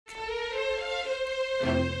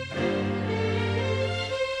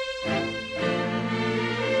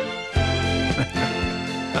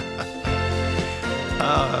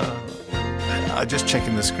I'm just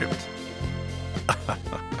checking the script.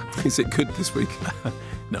 Is it good this week?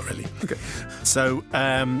 Not really. Okay. So,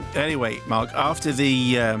 anyway, Mark, after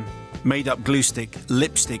the made-up glue stick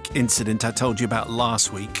lipstick incident I told you about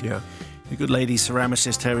last week, Yeah. the good lady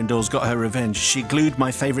ceramicist here indoors got her revenge. She glued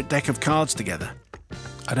my favourite deck of cards together.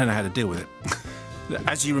 I don't know how to deal with it.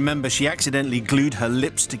 As you remember, she accidentally glued her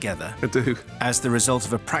lips together. I do. As the result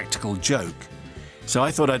of a practical joke. So I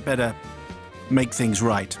thought I'd better make things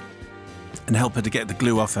right and help her to get the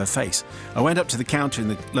glue off her face. I went up to the counter in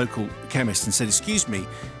the local chemist and said, "Excuse me."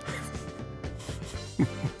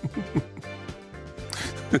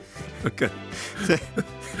 Okay.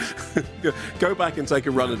 Go back and take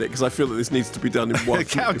a run at it, because I feel that this needs to be done in one,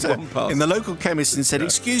 Counter in one pass. in the local chemist and said,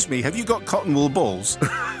 "Excuse me, have you got cotton wool balls?"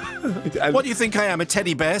 And "What do you think I am, a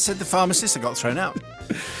teddy bear?" said the pharmacist. I got thrown out.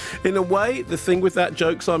 in a way, the thing with that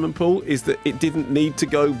joke, Simon Paul, is that it didn't need to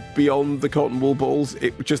go beyond the cotton wool balls.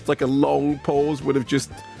 It just like a long pause would have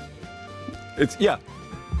just...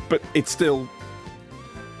 But it's still...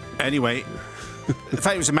 Anyway, the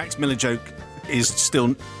fact it was a Max Miller joke is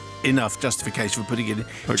still enough justification for putting it in.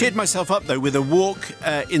 Okay. Cheered myself up, though, with a walk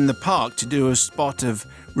in the park to do a spot of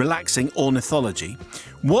relaxing ornithology.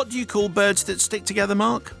 What do you call birds that stick together,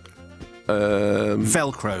 Mark?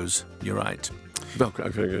 Velcros, you're right.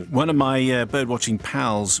 Velcro, very good. One of my birdwatching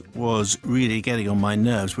pals was really getting on my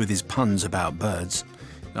nerves with his puns about birds.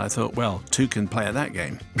 I thought, well, two can play at that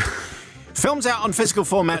game. Films out on physical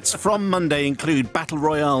formats from Monday include Battle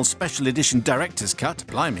Royale Special Edition Director's Cut,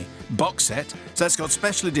 blimey, box set. So that's got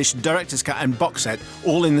Special Edition Director's Cut and box set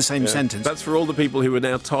all in the same sentence. That's for all the people who are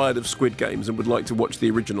now tired of Squid Games and would like to watch the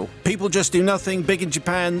original. People Just Do Nothing, big in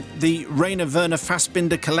Japan, the Rainer Werner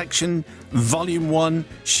Fassbinder Collection, Volume 1,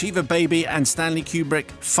 Shiva Baby and Stanley Kubrick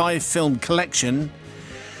 5-film collection.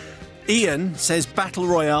 Ian says Battle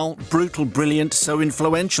Royale, brutal, brilliant, so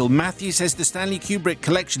influential. Matthew says the Stanley Kubrick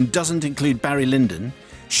collection doesn't include Barry Lyndon.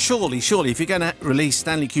 Surely, if you're going to release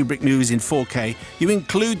Stanley Kubrick movies in 4K, you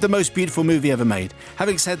include the most beautiful movie ever made.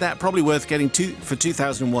 Having said that, probably worth getting for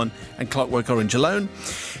 2001 and Clockwork Orange alone.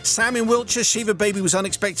 Sam in Wiltshire, Shiva Baby was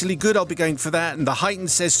unexpectedly good. I'll be going for that. And The Heightened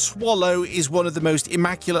says Swallow is one of the most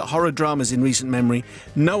immaculate horror dramas in recent memory.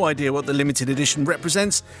 No idea what the limited edition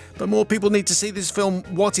represents, but more people need to see this film.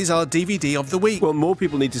 What is our DVD of the week? Well, more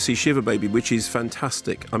people need to see Shiva Baby, which is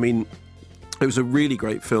fantastic. I mean, it was a really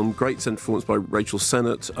great film, great centre performance by Rachel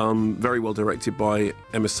Sennett, very well directed by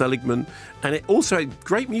Emma Seligman, and it also had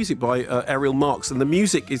great music by Ariel Marks. And the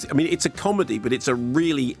music is, I mean, it's a comedy, but it's a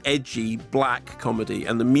really edgy black comedy,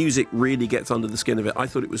 and the music really gets under the skin of it. I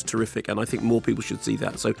thought it was terrific, and I think more people should see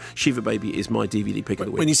that. So Shiva Baby is my DVD pick of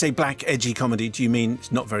the week. When you say black, edgy comedy, do you mean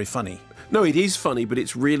it's not very funny? No, it is funny, but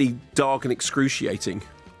it's really dark and excruciating.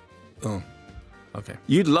 Oh, okay.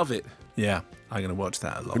 You'd love it. Yeah, I'm going to watch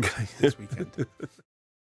that a lot this weekend.